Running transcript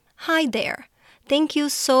Hi there. Thank you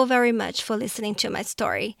so very much for listening to my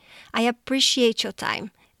story. I appreciate your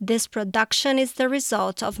time. This production is the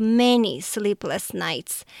result of many sleepless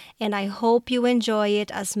nights, and I hope you enjoy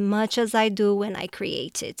it as much as I do when I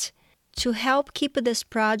create it. To help keep this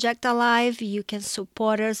project alive, you can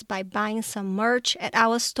support us by buying some merch at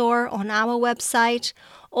our store on our website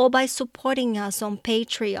or by supporting us on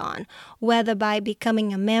Patreon, whether by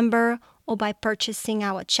becoming a member or by purchasing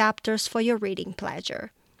our chapters for your reading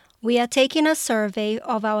pleasure. We are taking a survey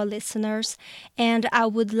of our listeners, and I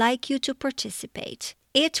would like you to participate.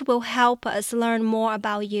 It will help us learn more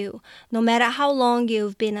about you, no matter how long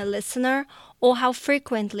you've been a listener or how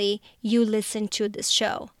frequently you listen to this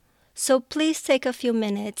show. So please take a few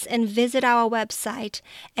minutes and visit our website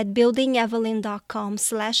at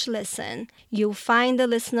buildingevelyn.com/listen. You'll find the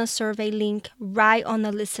listener survey link right on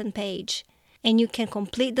the listen page, and you can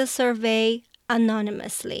complete the survey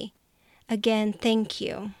anonymously. Again, thank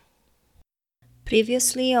you.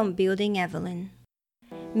 Previously on Building Evelyn.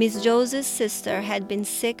 Miss Josie's sister had been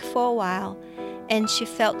sick for a while, and she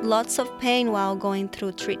felt lots of pain while going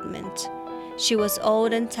through treatment. She was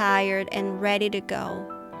old and tired and ready to go.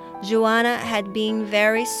 Joanna had been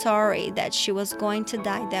very sorry that she was going to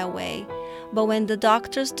die that way, but when the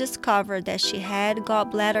doctors discovered that she had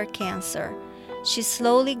gallbladder cancer, she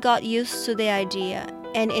slowly got used to the idea,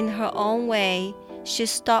 and in her own way, she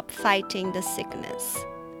stopped fighting the sickness.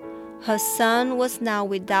 Her son was now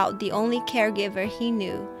without the only caregiver he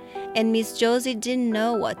knew, and Miss Josie didn't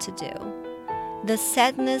know what to do. The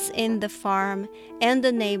sadness in the farm and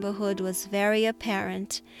the neighborhood was very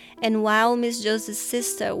apparent, and while Miss Josie's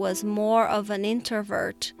sister was more of an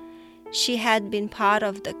introvert, she had been part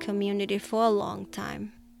of the community for a long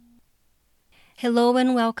time. Hello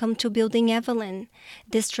and welcome to Building Evelyn.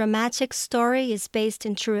 This dramatic story is based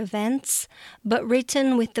in true events, but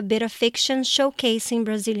written with a bit of fiction showcasing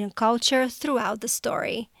Brazilian culture throughout the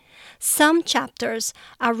story. Some chapters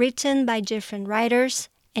are written by different writers,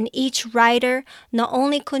 and each writer not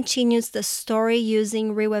only continues the story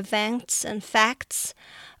using real events and facts,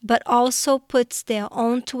 but also puts their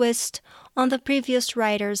own twist on the previous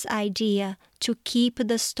writer's idea to keep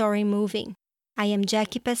the story moving. I am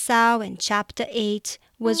Jackie Pessal, and Chapter 8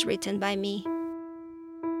 was written by me.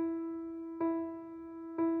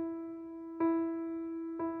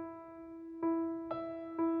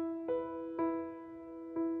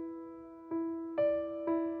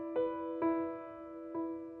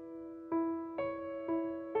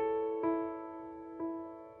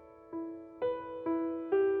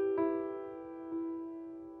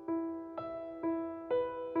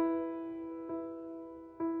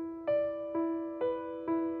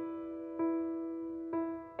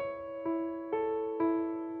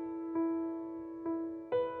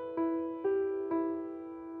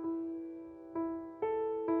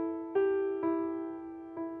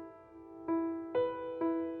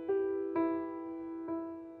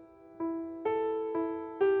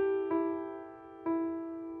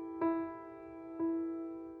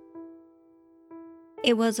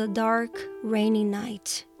 It was a dark, rainy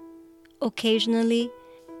night. Occasionally,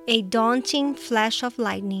 a daunting flash of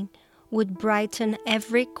lightning would brighten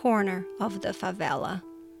every corner of the favela.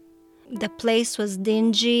 The place was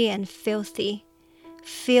dingy and filthy,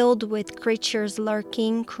 filled with creatures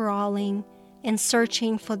lurking, crawling, and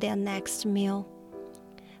searching for their next meal.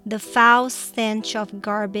 The foul stench of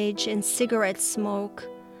garbage and cigarette smoke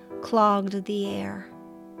clogged the air.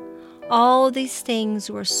 All these things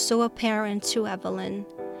were so apparent to Evelyn.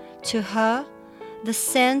 To her, the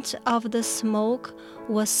scent of the smoke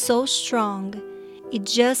was so strong, it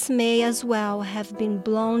just may as well have been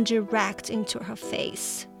blown direct into her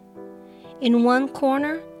face. In one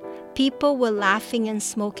corner, people were laughing and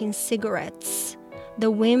smoking cigarettes.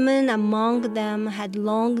 The women among them had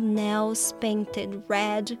long nails painted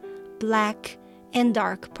red, black, and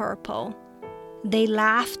dark purple. They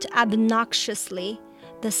laughed obnoxiously,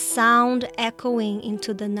 the sound echoing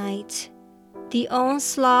into the night. The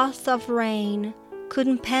onslaught of rain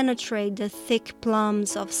couldn't penetrate the thick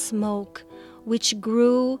plumes of smoke, which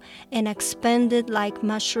grew and expanded like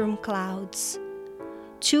mushroom clouds.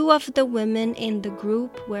 Two of the women in the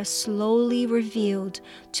group were slowly revealed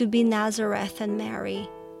to be Nazareth and Mary.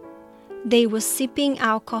 They were sipping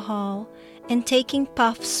alcohol and taking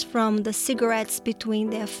puffs from the cigarettes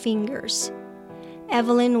between their fingers.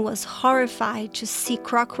 Evelyn was horrified to see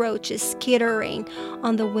cockroaches skittering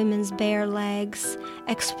on the women's bare legs,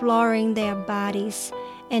 exploring their bodies,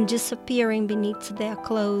 and disappearing beneath their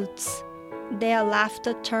clothes. Their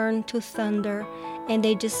laughter turned to thunder, and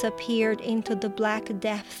they disappeared into the black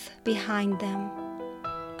depth behind them.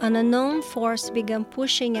 An unknown force began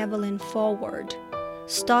pushing Evelyn forward.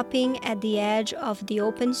 stopping at the edge of the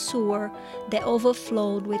open sewer that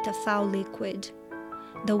overflowed with a foul liquid.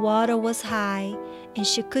 The water was high, and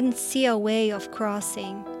she couldn't see a way of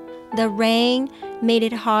crossing. The rain made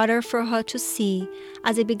it harder for her to see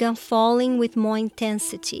as it began falling with more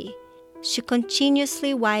intensity. She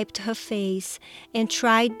continuously wiped her face and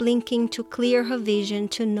tried blinking to clear her vision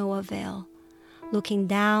to no avail. Looking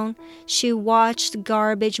down, she watched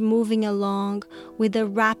garbage moving along with a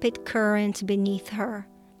rapid current beneath her.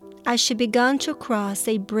 As she began to cross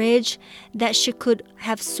a bridge that she could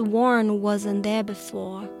have sworn wasn't there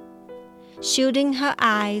before. Shielding her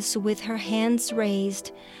eyes with her hands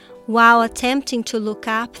raised, while attempting to look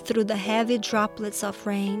up through the heavy droplets of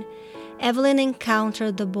rain, Evelyn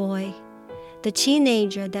encountered the boy, the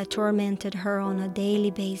teenager that tormented her on a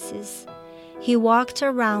daily basis. He walked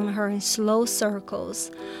around her in slow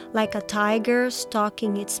circles, like a tiger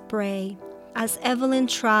stalking its prey. As Evelyn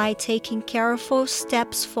tried taking careful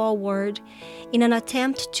steps forward in an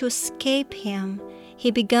attempt to escape him,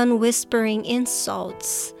 he began whispering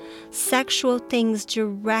insults, sexual things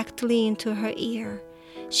directly into her ear.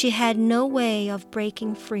 She had no way of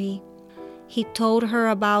breaking free. He told her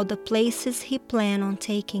about the places he planned on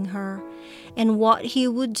taking her and what he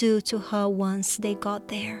would do to her once they got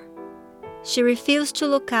there. She refused to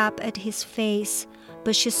look up at his face,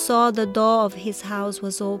 but she saw the door of his house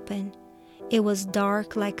was open. It was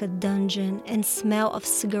dark like a dungeon and smelled of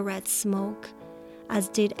cigarette smoke, as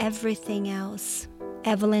did everything else.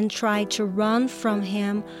 Evelyn tried to run from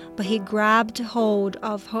him, but he grabbed hold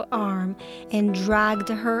of her arm and dragged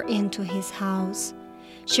her into his house.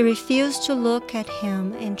 She refused to look at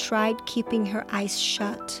him and tried keeping her eyes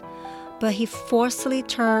shut, but he forcefully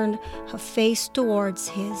turned her face towards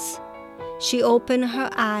his. She opened her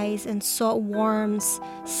eyes and saw worms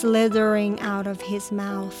slithering out of his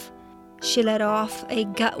mouth. She let off a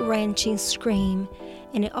gut-wrenching scream,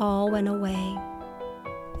 and it all went away.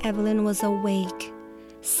 Evelyn was awake,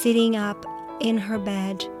 sitting up in her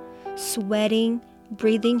bed, sweating,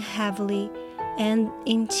 breathing heavily, and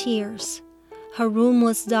in tears. Her room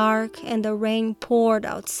was dark, and the rain poured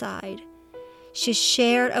outside. She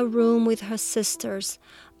shared a room with her sisters,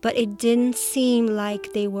 but it didn't seem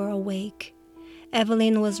like they were awake.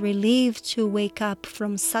 Evelyn was relieved to wake up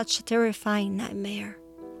from such a terrifying nightmare.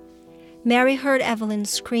 Mary heard Evelyn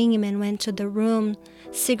scream and went to the room,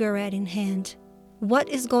 cigarette in hand. "What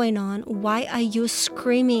is going on? Why are you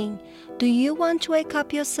screaming? Do you want to wake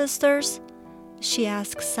up your sisters?" she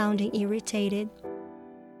asked, sounding irritated.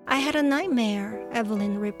 "I had a nightmare,"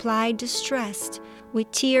 Evelyn replied, distressed,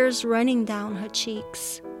 with tears running down her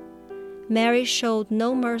cheeks. Mary showed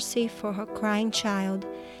no mercy for her crying child,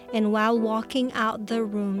 and while walking out the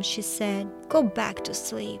room, she said, "Go back to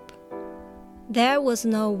sleep." There was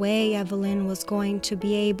no way Evelyn was going to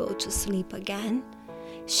be able to sleep again.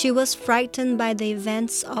 She was frightened by the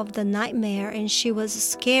events of the nightmare, and she was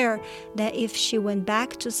scared that if she went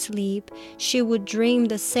back to sleep, she would dream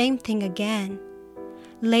the same thing again.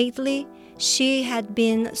 Lately, she had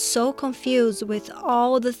been so confused with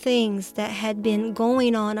all the things that had been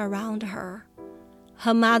going on around her.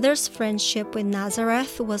 Her mother's friendship with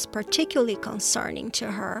Nazareth was particularly concerning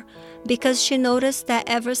to her because she noticed that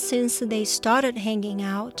ever since they started hanging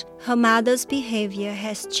out, her mother's behavior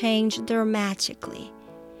has changed dramatically.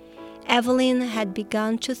 Evelyn had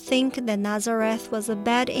begun to think that Nazareth was a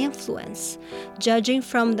bad influence, judging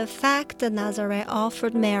from the fact that Nazareth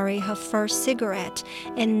offered Mary her first cigarette,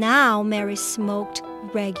 and now Mary smoked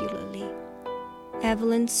regularly.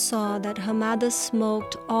 Evelyn saw that her mother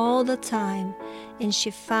smoked all the time, and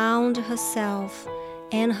she found herself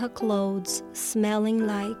and her clothes smelling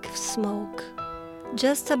like smoke.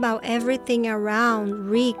 Just about everything around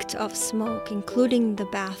reeked of smoke, including the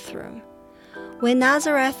bathroom. When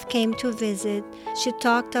Nazareth came to visit, she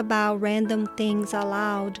talked about random things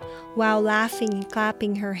aloud while laughing and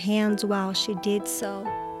clapping her hands while she did so.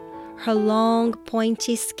 Her long,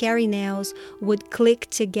 pointy, scary nails would click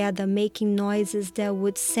together, making noises that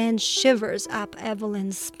would send shivers up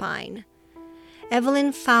Evelyn's spine.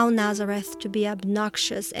 Evelyn found Nazareth to be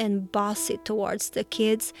obnoxious and bossy towards the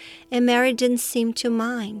kids, and Mary didn't seem to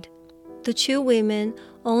mind. The two women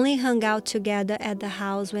only hung out together at the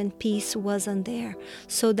house when Peace wasn't there,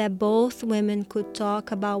 so that both women could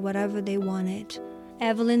talk about whatever they wanted.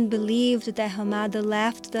 Evelyn believed that her mother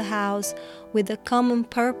left the house with the common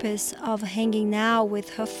purpose of hanging out with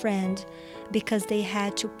her friend because they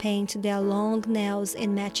had to paint their long nails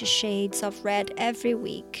in matching shades of red every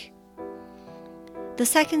week. The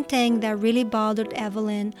second thing that really bothered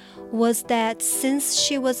Evelyn was that since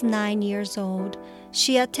she was 9 years old,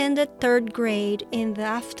 she attended third grade in the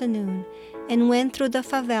afternoon and went through the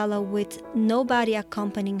favela with nobody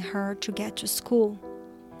accompanying her to get to school.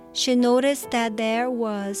 She noticed that there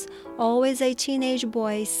was always a teenage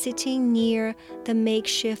boy sitting near the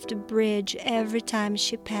makeshift bridge every time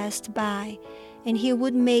she passed by, and he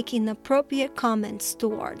would make inappropriate comments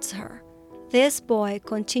towards her. This boy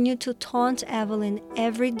continued to taunt Evelyn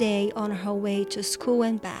every day on her way to school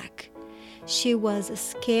and back. She was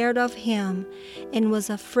scared of him and was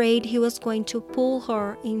afraid he was going to pull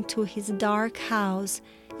her into his dark house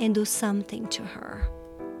and do something to her.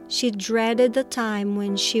 She dreaded the time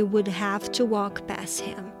when she would have to walk past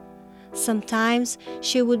him. Sometimes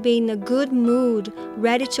she would be in a good mood,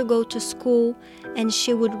 ready to go to school, and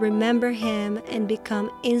she would remember him and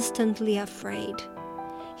become instantly afraid.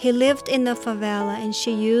 He lived in the favela and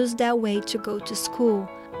she used that way to go to school,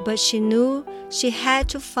 but she knew she had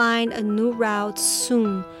to find a new route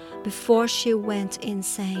soon before she went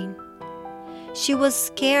insane. She was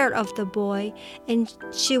scared of the boy and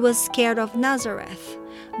she was scared of Nazareth,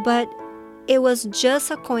 but it was just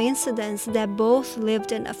a coincidence that both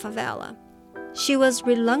lived in a favela. She was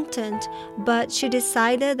reluctant, but she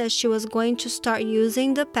decided that she was going to start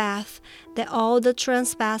using the path that all the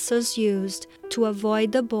trespassers used to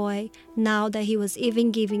avoid the boy now that he was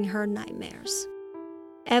even giving her nightmares.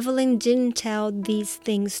 Evelyn didn't tell these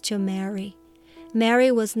things to Mary.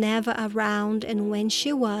 Mary was never around, and when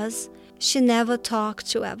she was, she never talked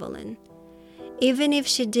to Evelyn. Even if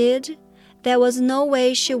she did, there was no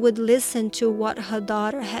way she would listen to what her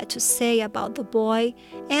daughter had to say about the boy,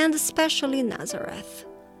 and especially Nazareth.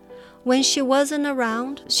 When she wasn't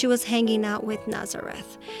around, she was hanging out with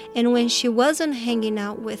Nazareth. And when she wasn't hanging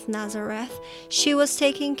out with Nazareth, she was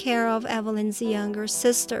taking care of Evelyn's younger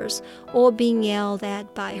sisters or being yelled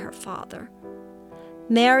at by her father.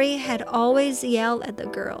 Mary had always yelled at the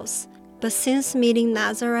girls, but since meeting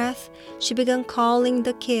Nazareth, she began calling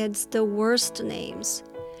the kids the worst names.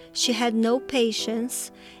 She had no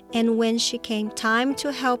patience, and when she came time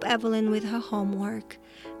to help Evelyn with her homework,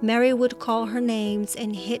 Mary would call her names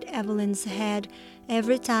and hit Evelyn's head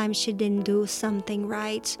every time she didn't do something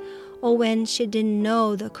right or when she didn't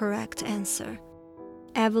know the correct answer.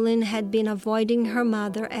 Evelyn had been avoiding her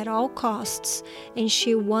mother at all costs, and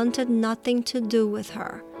she wanted nothing to do with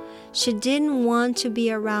her. She didn't want to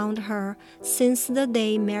be around her since the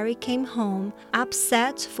day Mary came home,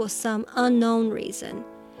 upset for some unknown reason.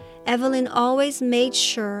 Evelyn always made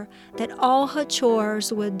sure that all her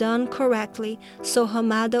chores were done correctly so her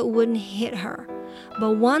mother wouldn't hit her.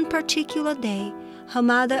 But one particular day, her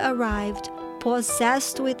mother arrived,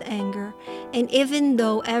 possessed with anger, and even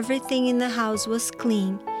though everything in the house was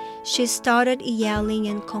clean, she started yelling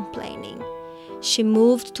and complaining. She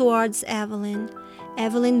moved towards Evelyn.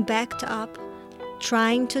 Evelyn backed up,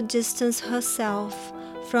 trying to distance herself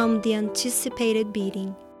from the anticipated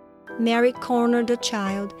beating. Mary cornered the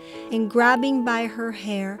child and, grabbing by her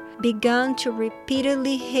hair, began to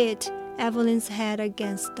repeatedly hit Evelyn's head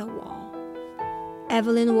against the wall.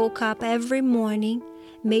 Evelyn woke up every morning,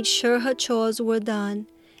 made sure her chores were done,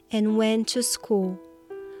 and went to school.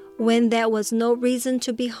 When there was no reason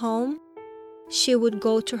to be home, she would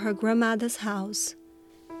go to her grandmother's house.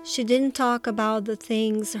 She didn't talk about the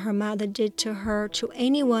things her mother did to her to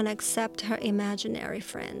anyone except her imaginary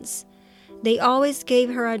friends. They always gave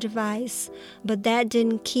her advice, but that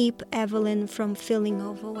didn't keep Evelyn from feeling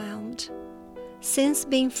overwhelmed. Since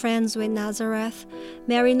being friends with Nazareth,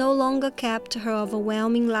 Mary no longer kept her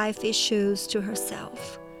overwhelming life issues to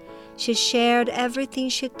herself. She shared everything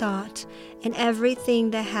she thought and everything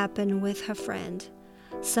that happened with her friend.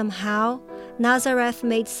 Somehow, Nazareth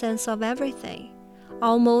made sense of everything,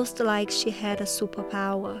 almost like she had a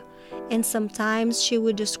superpower. And sometimes she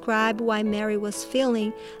would describe why Mary was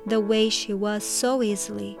feeling the way she was so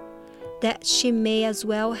easily, that she may as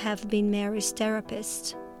well have been Mary's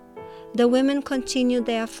therapist. The women continued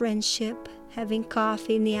their friendship, having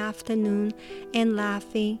coffee in the afternoon and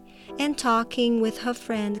laughing, and talking with her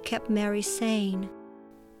friend kept Mary sane.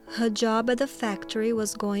 Her job at the factory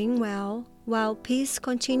was going well, while Peace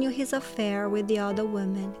continued his affair with the other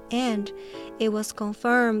women, and it was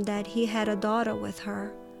confirmed that he had a daughter with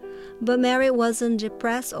her. But Mary wasn't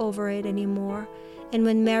depressed over it anymore, and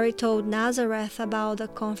when Mary told Nazareth about the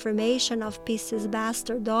confirmation of Peace's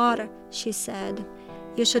bastard daughter, she said,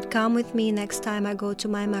 "You should come with me next time I go to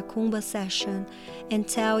my Macumba session and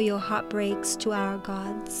tell your heartbreaks to our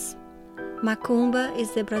gods." Macumba is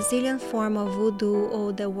the Brazilian form of voodoo,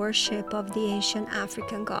 or the worship of the ancient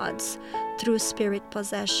African gods through spirit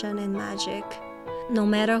possession and magic. No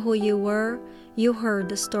matter who you were, you heard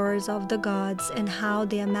the stories of the gods and how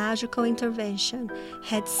their magical intervention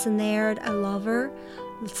had snared a lover,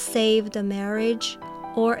 saved a marriage,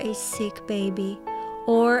 or a sick baby,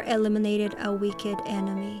 or eliminated a wicked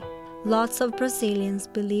enemy. Lots of Brazilians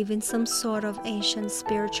believe in some sort of ancient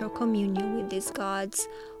spiritual communion with these gods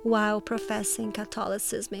while professing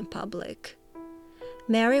Catholicism in public.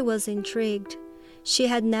 Mary was intrigued. She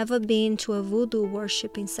had never been to a voodoo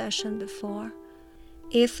worshiping session before.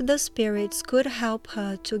 If the spirits could help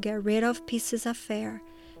her to get rid of Peace's affair,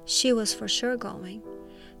 she was for sure going.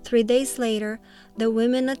 3 days later, the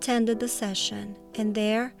women attended the session, and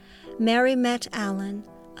there, Mary met Alan,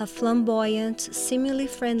 a flamboyant, seemingly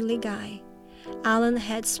friendly guy. Alan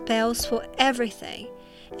had spells for everything,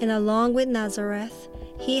 and along with Nazareth,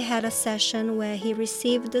 he had a session where he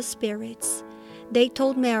received the spirits. They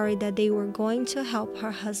told Mary that they were going to help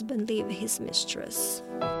her husband leave his mistress.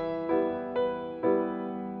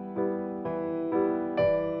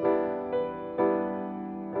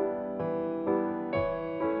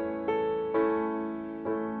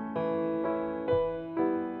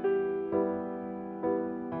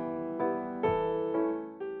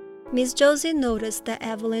 Miss Josie noticed that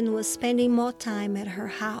Evelyn was spending more time at her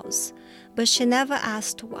house, but she never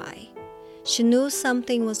asked why. She knew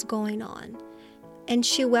something was going on, and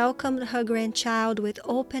she welcomed her grandchild with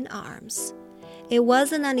open arms. It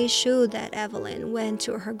wasn't an issue that Evelyn went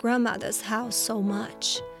to her grandmother's house so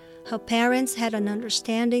much. Her parents had an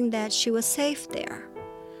understanding that she was safe there.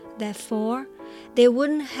 Therefore, they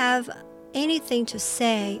wouldn't have anything to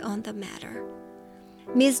say on the matter.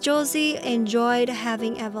 Miss Josie enjoyed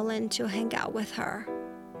having Evelyn to hang out with her.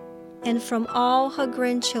 And from all her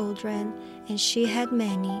grandchildren, and she had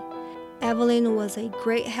many, Evelyn was a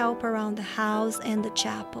great help around the house and the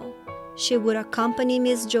chapel. She would accompany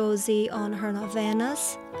Miss Josie on her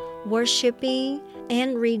novenas, worshiping,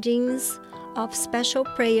 and readings of special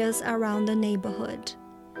prayers around the neighborhood.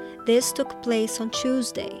 This took place on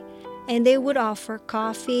Tuesday, and they would offer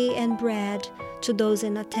coffee and bread to those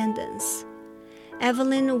in attendance.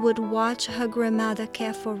 Evelyn would watch her grandmother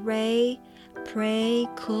care for Ray, pray,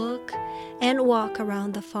 cook, and walk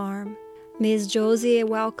around the farm. Miss Josie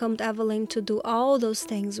welcomed Evelyn to do all those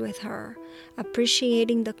things with her,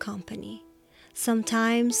 appreciating the company.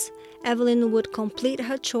 Sometimes, Evelyn would complete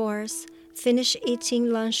her chores, finish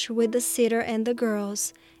eating lunch with the sitter and the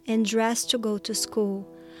girls, and dress to go to school.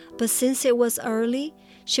 But since it was early,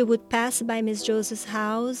 she would pass by Miss Josie's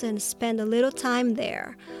house and spend a little time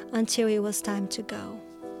there until it was time to go.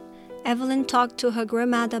 Evelyn talked to her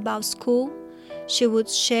grandmother about school. She would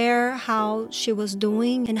share how she was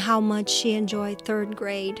doing and how much she enjoyed third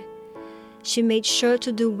grade. She made sure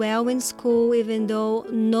to do well in school even though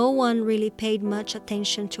no one really paid much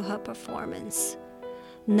attention to her performance.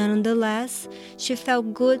 Nonetheless, she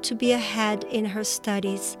felt good to be ahead in her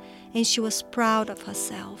studies, and she was proud of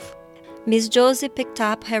herself. Miss Josie picked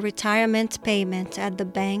up her retirement payment at the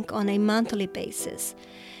bank on a monthly basis,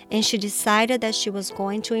 and she decided that she was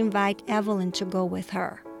going to invite Evelyn to go with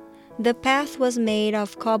her. The path was made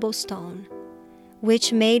of cobblestone,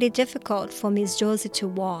 which made it difficult for Miss Josie to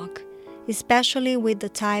walk, especially with the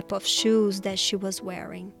type of shoes that she was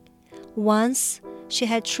wearing. Once, she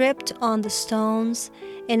had tripped on the stones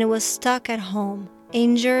and was stuck at home,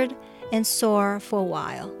 injured and sore for a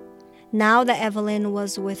while. Now that Evelyn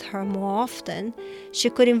was with her more often, she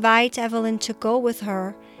could invite Evelyn to go with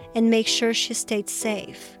her and make sure she stayed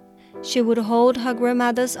safe. She would hold her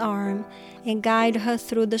grandmother's arm and guide her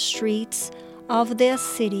through the streets of their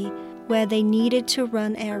city where they needed to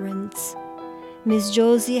run errands. Miss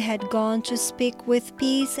Josie had gone to speak with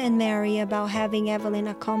Peace and Mary about having Evelyn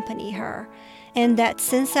accompany her, and that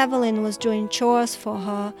since Evelyn was doing chores for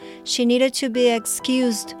her, she needed to be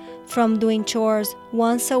excused from doing chores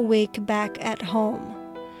once a week back at home.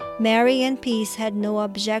 Mary and Peace had no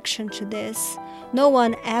objection to this. No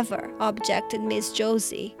one ever objected Miss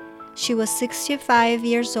Josie. She was 65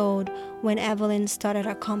 years old when Evelyn started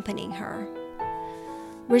accompanying her.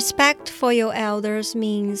 Respect for your elders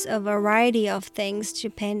means a variety of things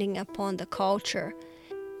depending upon the culture.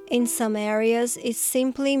 In some areas, it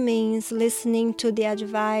simply means listening to the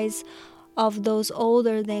advice of those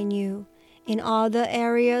older than you. In other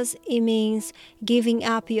areas, it means giving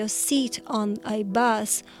up your seat on a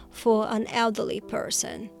bus for an elderly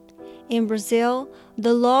person. In Brazil,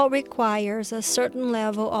 the law requires a certain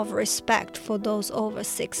level of respect for those over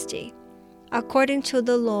 60. According to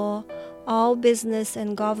the law, all business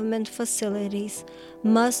and government facilities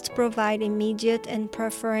must provide immediate and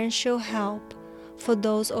preferential help for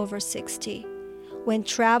those over 60. When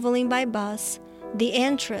traveling by bus, the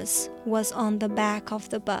entrance was on the back of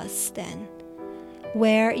the bus stand,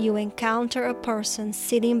 where you encounter a person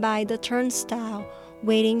sitting by the turnstile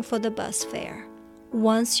waiting for the bus fare.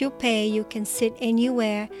 Once you pay, you can sit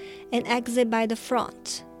anywhere and exit by the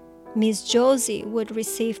front. Miss Josie would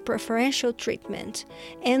receive preferential treatment,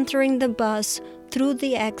 entering the bus through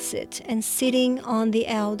the exit and sitting on the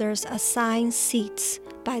elders' assigned seats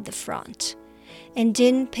by the front, and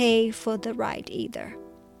didn't pay for the ride either.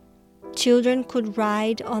 Children could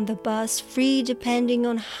ride on the bus free depending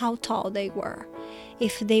on how tall they were.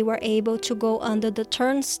 If they were able to go under the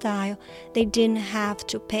turnstile, they didn't have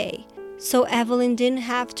to pay. So Evelyn didn't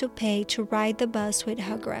have to pay to ride the bus with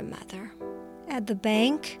her grandmother. At the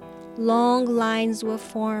bank, long lines were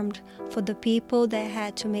formed for the people that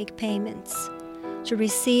had to make payments. To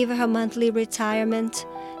receive her monthly retirement,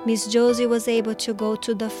 Miss Josie was able to go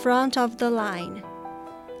to the front of the line.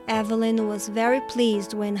 Evelyn was very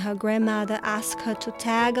pleased when her grandmother asked her to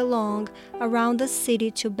tag along around the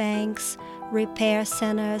city to banks, repair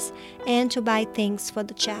centers, and to buy things for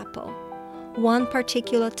the chapel. One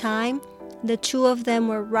particular time, the two of them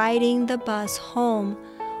were riding the bus home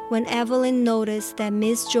when Evelyn noticed that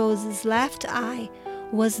Miss Josie's left eye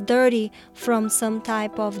was dirty from some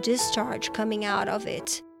type of discharge coming out of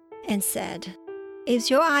it, and said, "Is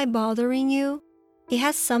your eye bothering you? It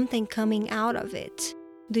has something coming out of it.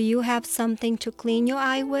 Do you have something to clean your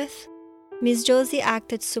eye with?" Miss Josie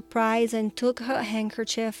acted surprised and took her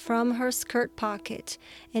handkerchief from her skirt pocket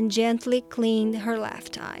and gently cleaned her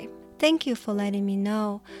left eye. "Thank you for letting me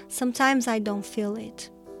know. Sometimes I don't feel it."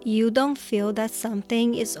 "You don't feel that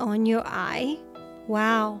something is on your eye?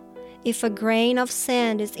 Wow. If a grain of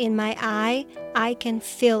sand is in my eye, I can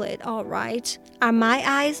feel it, all right. Are my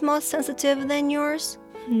eyes more sensitive than yours?"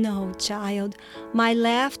 "No, child. My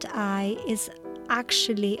left eye is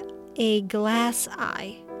actually a glass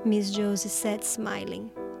eye," Miss Josie said, smiling.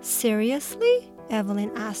 "Seriously?"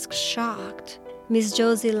 Evelyn asked, shocked. Miss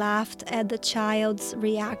Josie laughed at the child's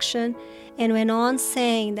reaction and went on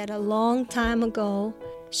saying that a long time ago,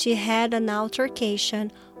 she had an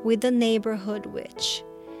altercation with the neighborhood witch.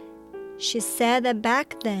 She said that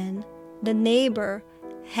back then, the neighbor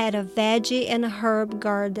had a veggie and herb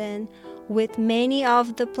garden with many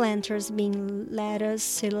of the planters being lettuce,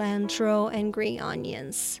 cilantro, and green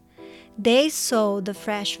onions. They sold the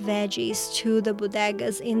fresh veggies to the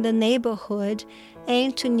bodegas in the neighborhood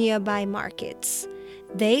and to nearby markets.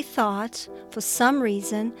 They thought, for some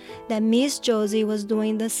reason, that Miss Josie was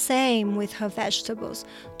doing the same with her vegetables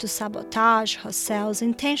to sabotage her sales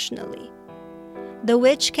intentionally. The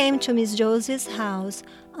witch came to Miss Josie's house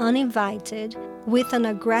uninvited with an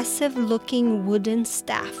aggressive-looking wooden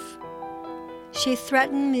staff. She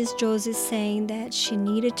threatened Miss Josie, saying that she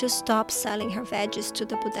needed to stop selling her veggies to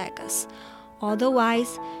the bodegas.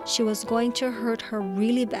 Otherwise, she was going to hurt her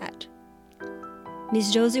really bad.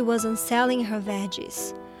 Miss Josie wasn't selling her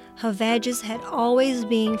veggies. Her veggies had always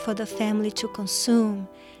been for the family to consume,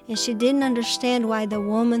 and she didn't understand why the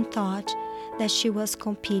woman thought that she was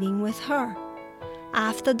competing with her.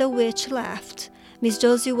 After the witch left, Miss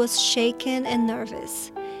Josie was shaken and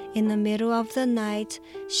nervous. In the middle of the night,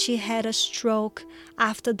 she had a stroke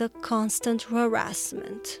after the constant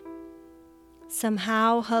harassment.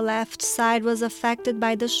 Somehow, her left side was affected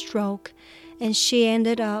by the stroke, and she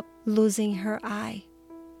ended up losing her eye.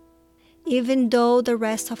 Even though the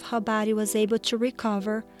rest of her body was able to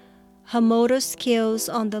recover, her motor skills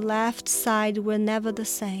on the left side were never the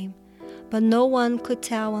same, but no one could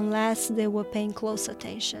tell unless they were paying close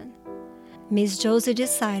attention. Miss Josie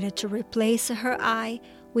decided to replace her eye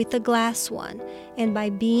with a glass one, and by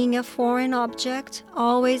being a foreign object,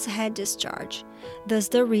 always had discharge. Thus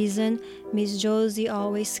the reason Miss Josie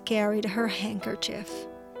always carried her handkerchief.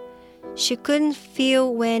 She couldn't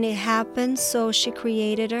feel when it happened, so she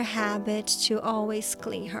created a habit to always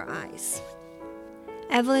clean her eyes.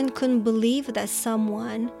 Evelyn couldn't believe that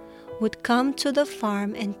someone would come to the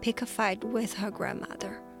farm and pick a fight with her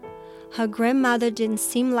grandmother. Her grandmother didn't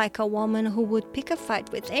seem like a woman who would pick a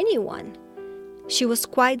fight with anyone. She was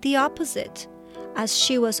quite the opposite, as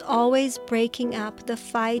she was always breaking up the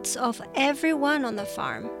fights of everyone on the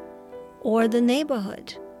farm or the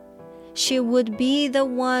neighborhood. She would be the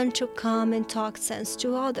one to come and talk sense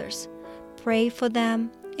to others, pray for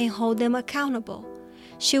them, and hold them accountable.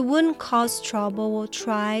 She wouldn't cause trouble or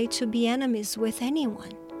try to be enemies with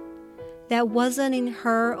anyone. That wasn't in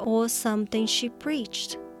her or something she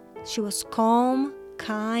preached. She was calm,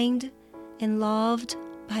 kind, and loved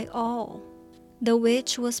by all. The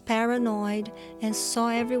witch was paranoid and saw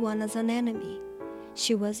everyone as an enemy.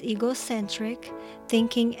 She was egocentric,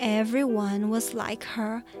 thinking everyone was like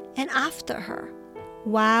her and after her.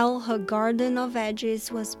 While her garden of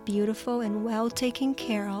veggies was beautiful and well taken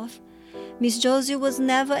care of, Miss Josie was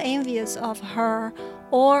never envious of her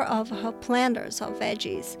or of her planters of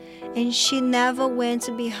veggies, and she never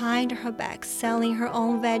went behind her back selling her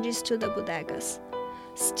own veggies to the bodegas.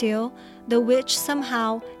 Still, the witch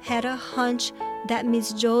somehow had a hunch that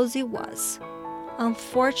Miss Josie was.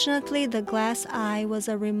 Unfortunately, the glass eye was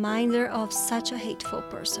a reminder of such a hateful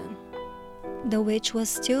person. The witch was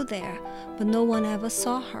still there, but no one ever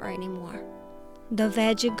saw her anymore. The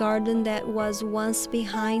veggie garden that was once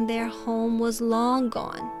behind their home was long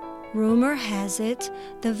gone. Rumor has it,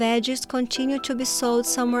 the veggies continue to be sold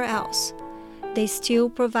somewhere else. They still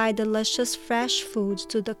provide delicious fresh food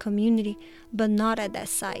to the community, but not at that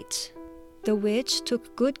site. The witch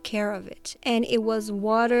took good care of it, and it was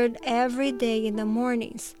watered every day in the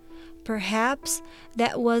mornings. Perhaps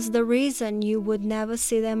that was the reason you would never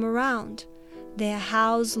see them around. Their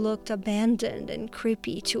house looked abandoned and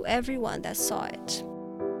creepy to everyone that saw it.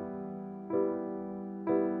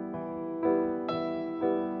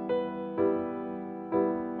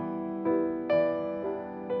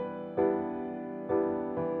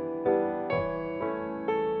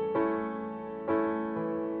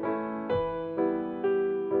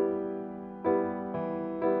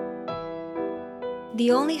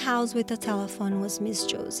 The only house with a telephone was Miss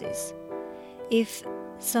Josie's. If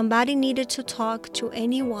somebody needed to talk to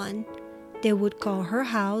anyone, they would call her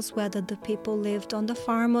house whether the people lived on the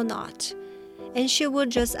farm or not, and she would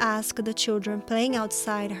just ask the children playing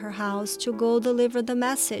outside her house to go deliver the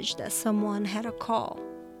message that someone had a call.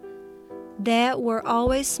 There were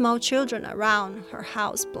always small children around her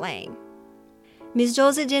house playing. Miss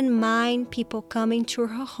Josie didn't mind people coming to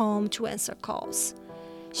her home to answer calls.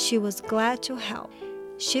 She was glad to help.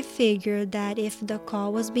 She figured that if the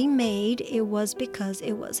call was being made, it was because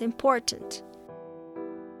it was important.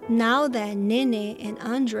 Now that Nene and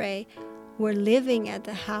Andre were living at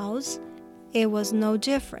the house, it was no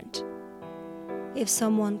different. If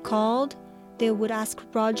someone called, they would ask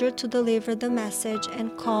Roger to deliver the message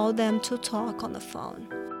and call them to talk on the phone.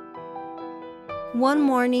 One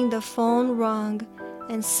morning, the phone rang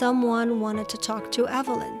and someone wanted to talk to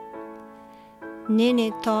Evelyn.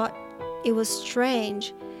 Nene thought it was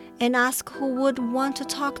strange and asked who would want to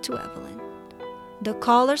talk to Evelyn. The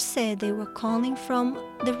caller said they were calling from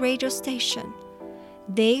the radio station.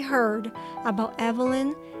 They heard about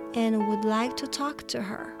Evelyn and would like to talk to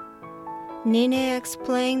her. Nene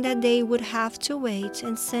explained that they would have to wait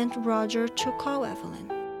and sent Roger to call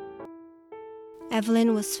Evelyn.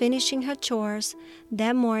 Evelyn was finishing her chores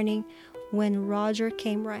that morning when Roger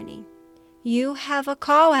came running. "You have a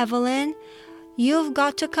call, Evelyn. You've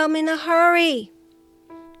got to come in a hurry."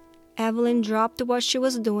 Evelyn dropped what she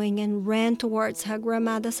was doing and ran towards her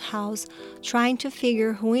grandmother's house, trying to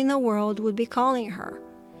figure who in the world would be calling her.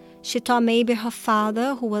 She thought maybe her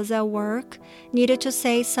father, who was at work, needed to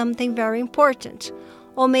say something very important,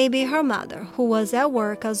 or maybe her mother, who was at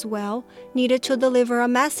work as well, needed to deliver a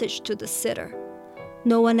message to the sitter.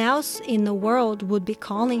 No one else in the world would be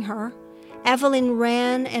calling her. Evelyn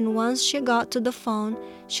ran, and once she got to the phone,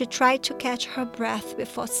 she tried to catch her breath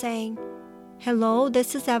before saying, "Hello,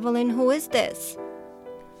 this is Evelyn. Who is this?"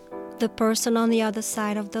 The person on the other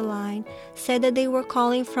side of the line said that they were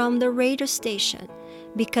calling from the radio station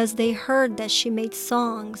because they heard that she made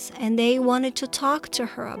songs and they wanted to talk to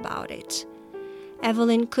her about it.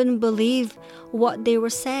 Evelyn couldn't believe what they were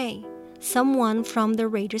saying. Someone from the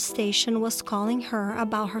radio station was calling her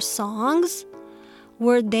about her songs?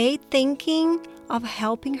 Were they thinking of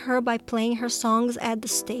helping her by playing her songs at the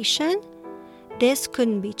station? This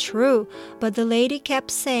couldn't be true, but the lady kept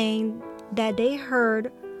saying that they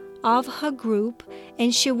heard of her group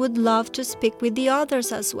and she would love to speak with the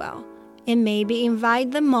others as well, and maybe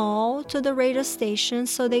invite them all to the radio station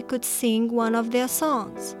so they could sing one of their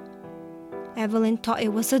songs. Evelyn thought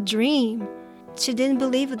it was a dream. She didn't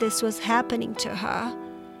believe this was happening to her.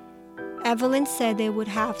 Evelyn said they would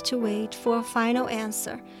have to wait for a final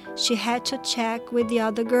answer. She had to check with the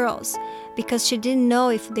other girls because she didn't know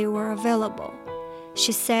if they were available.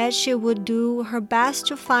 She said she would do her best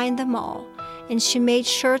to find them all, and she made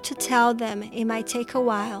sure to tell them it might take a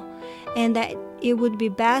while and that it would be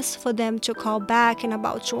best for them to call back in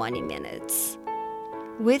about 20 minutes.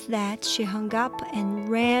 With that, she hung up and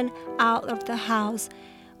ran out of the house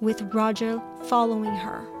with Roger following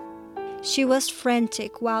her. She was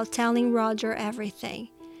frantic while telling Roger everything,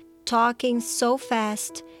 talking so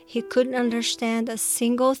fast he couldn't understand a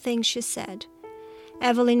single thing she said.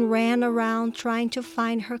 Evelyn ran around trying to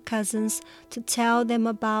find her cousins to tell them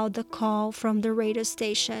about the call from the radio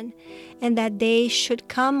station and that they should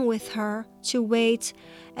come with her to wait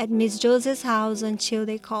at Miss Josie's house until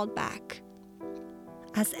they called back.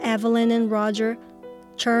 As Evelyn and Roger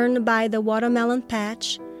turned by the watermelon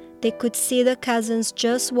patch, They could see the cousins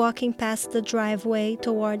just walking past the driveway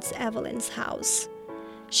towards Evelyn's house.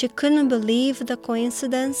 She couldn't believe the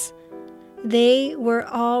coincidence. They were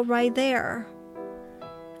all right there.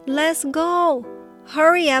 "Let's go!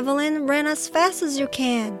 Hurry, Evelyn, run as fast as you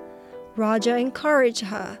can," Roger encouraged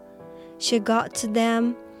her. She got to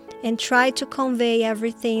them and tried to convey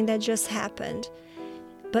everything that just happened.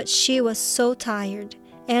 But she was so tired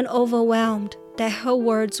and overwhelmed that her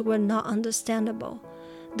words were not understandable.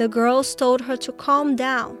 The girls told her to calm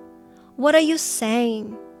down. "What are you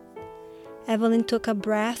saying?" Evelyn took a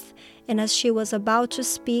breath, and as she was about to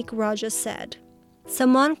speak, Roger said,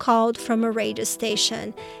 "Someone called from a radio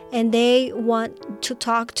station, and they want to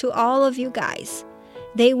talk to all of you guys.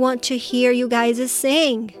 They want to hear you guys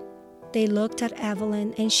sing." They looked at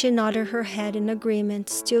Evelyn, and she nodded her head in agreement,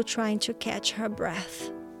 still trying to catch her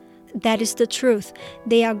breath. "That is the truth.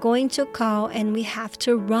 They are going to call, and we have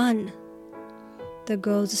to run." The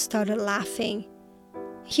girls started laughing.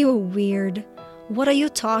 "You're weird. What are you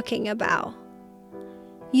talking about?"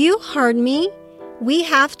 "You heard me. We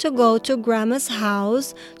have to go to Grandma's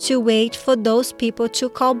house to wait for those people to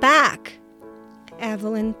call back,"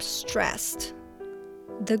 Evelyn stressed.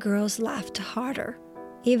 The girls laughed harder.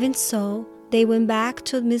 Even so, they went back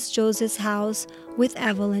to Miss Josie's house with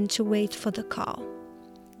Evelyn to wait for the call.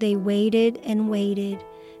 They waited and waited,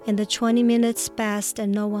 and the 20 minutes passed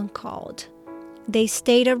and no one called. They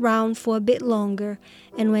stayed around for a bit longer,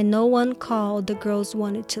 and when no one called, the girls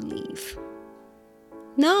wanted to leave.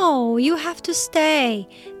 "No, you have to stay.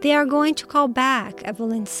 They are going to call back,"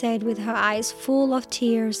 Evelyn said with her eyes full of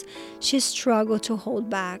tears. She struggled to hold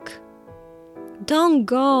back. "Don't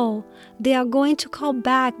go. They are going to call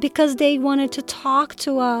back because they wanted to talk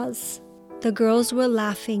to us." The girls were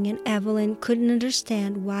laughing, and Evelyn couldn't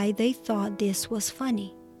understand why they thought this was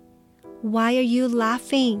funny. "Why are you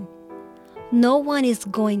laughing?" "No one is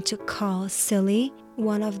going to call, silly,"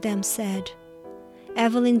 one of them said.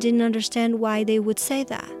 Evelyn didn't understand why they would say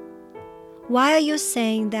that. "Why are you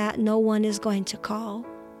saying that no one is going to call?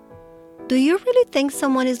 Do you really think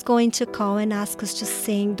someone is going to call and ask us to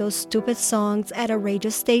sing those stupid songs at a radio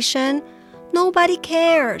station? Nobody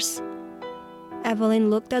cares." Evelyn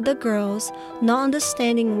looked at the girls, not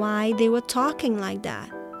understanding why they were talking like that.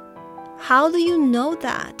 "How do you know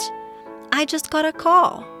that? I just got a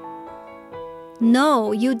call."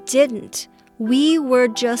 "No, you didn't. We were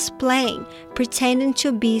just playing, pretending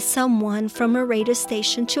to be someone from a radio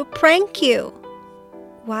station to prank you."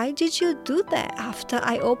 "Why did you do that after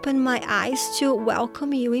I opened my eyes to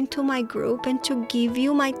welcome you into my group and to give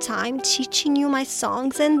you my time teaching you my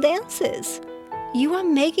songs and dances? You are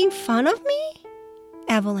making fun of me?"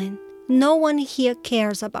 "Evelyn, no one here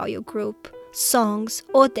cares about your group, songs,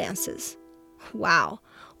 or dances." "Wow,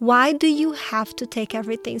 why do you have to take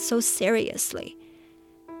everything so seriously?"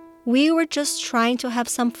 "We were just trying to have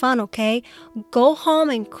some fun, okay? Go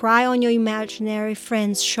home and cry on your imaginary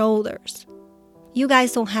friend's shoulders." "You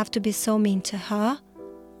guys don't have to be so mean to her,"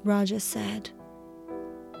 Roger said.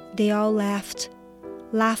 They all laughed,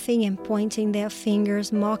 laughing and pointing their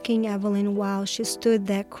fingers, mocking Evelyn while she stood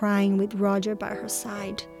there crying with Roger by her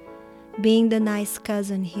side, being the nice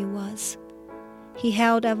cousin he was. He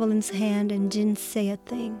held Evelyn's hand and didn't say a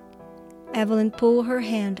thing. Evelyn pulled her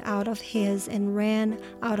hand out of his and ran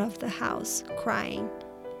out of the house, crying.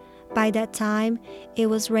 By that time, it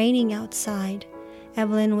was raining outside.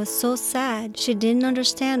 Evelyn was so sad she didn't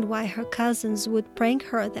understand why her cousins would prank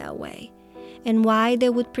her that way, and why they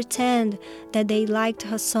would pretend that they liked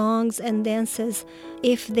her songs and dances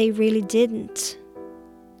if they really didn't.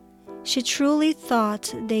 She truly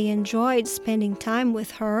thought they enjoyed spending time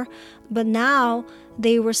with her, but now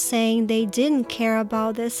they were saying they didn't care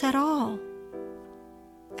about this at all.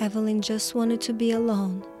 Evelyn just wanted to be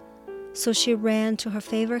alone, so she ran to her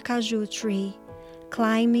favorite kaju tree,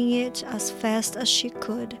 climbing it as fast as she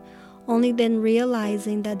could, only then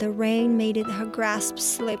realizing that the rain made her grasp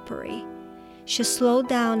slippery. She slowed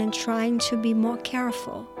down and trying to be more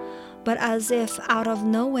careful, but as if out of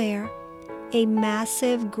nowhere, a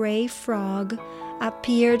massive gray frog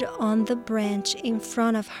appeared on the branch in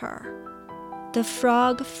front of her. The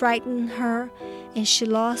frog frightened her, and she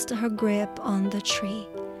lost her grip on the tree,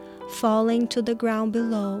 falling to the ground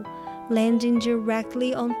below, landing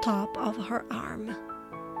directly on top of her arm.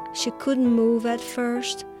 She couldn't move at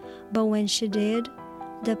first, but when she did,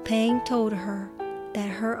 the pain told her that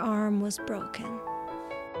her arm was broken.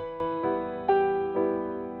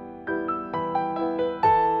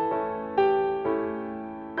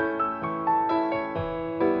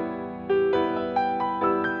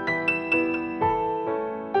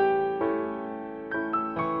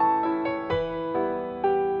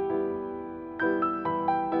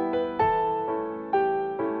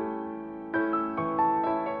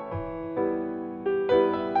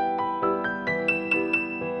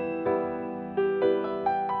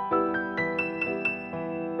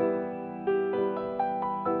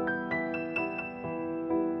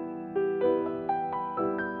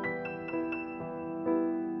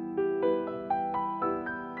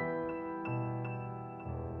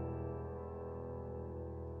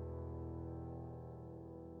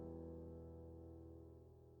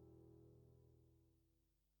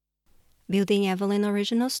 Building Evelyn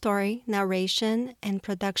original story, narration, and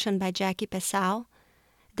production by Jackie Pessoal.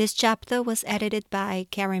 This chapter was edited by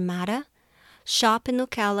Karen Mata. Shop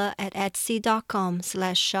Nukella at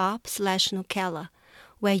etsy.com/shop/Nukella,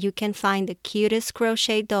 where you can find the cutest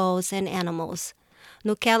crochet dolls and animals.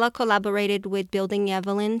 Nukella collaborated with Building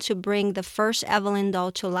Evelyn to bring the first Evelyn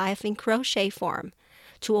doll to life in crochet form.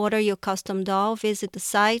 To order your custom doll, visit the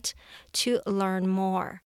site to learn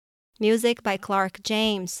more. Music by Clark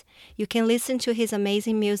James. You can listen to his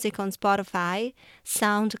amazing music on Spotify,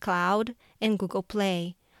 SoundCloud, and Google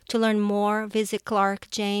Play. To learn more, visit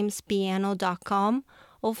clarkjamespiano.com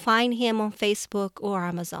or find him on Facebook or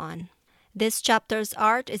Amazon. This chapter's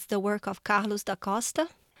art is the work of Carlos da Costa.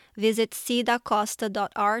 Visit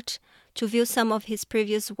cdacosta.art to view some of his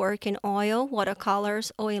previous work in oil,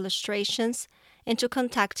 watercolors, or illustrations, and to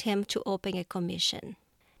contact him to open a commission.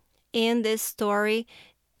 In this story,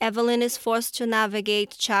 Evelyn is forced to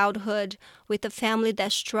navigate childhood with a family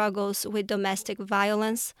that struggles with domestic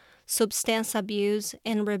violence, substance abuse,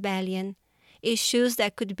 and rebellion, issues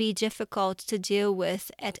that could be difficult to deal with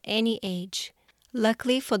at any age.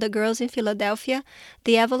 Luckily for the girls in Philadelphia,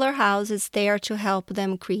 the Eveler House is there to help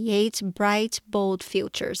them create bright, bold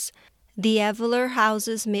futures. The Eveler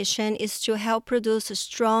House's mission is to help produce a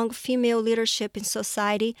strong female leadership in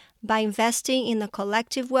society by investing in the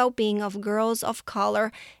collective well-being of girls of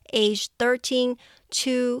color aged 13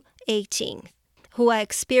 to 18, who are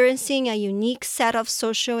experiencing a unique set of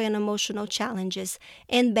social and emotional challenges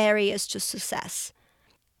and barriers to success.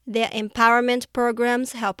 Their empowerment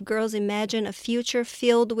programs help girls imagine a future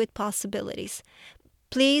filled with possibilities.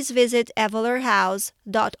 Please visit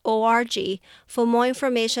evelerhouse.org for more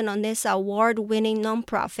information on this award-winning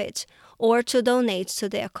nonprofit or to donate to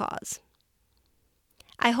their cause.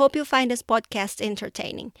 I hope you find this podcast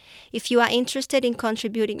entertaining. If you are interested in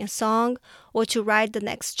contributing a song or to write the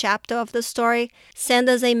next chapter of the story, send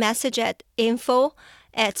us a message at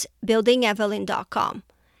info@buildingevelyn.com,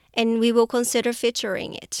 and we will consider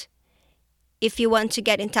featuring it. If you want to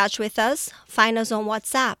get in touch with us, find us on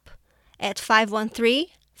WhatsApp at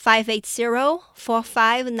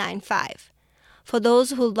 513-580-4595. For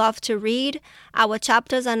those who love to read, our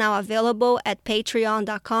chapters are now available at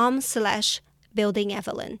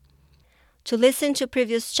patreon.com/buildingevelyn. To listen to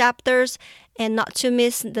previous chapters and not to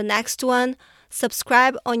miss the next one,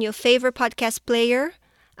 subscribe on your favorite podcast player,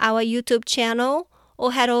 our YouTube channel,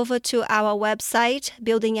 or head over to our website,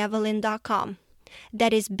 buildingevelyn.com.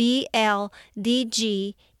 That is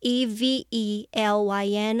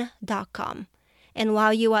BLDGEVELYN.com. And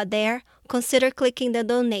while you are there, consider clicking the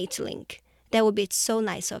donate link. That would be so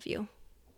nice of you.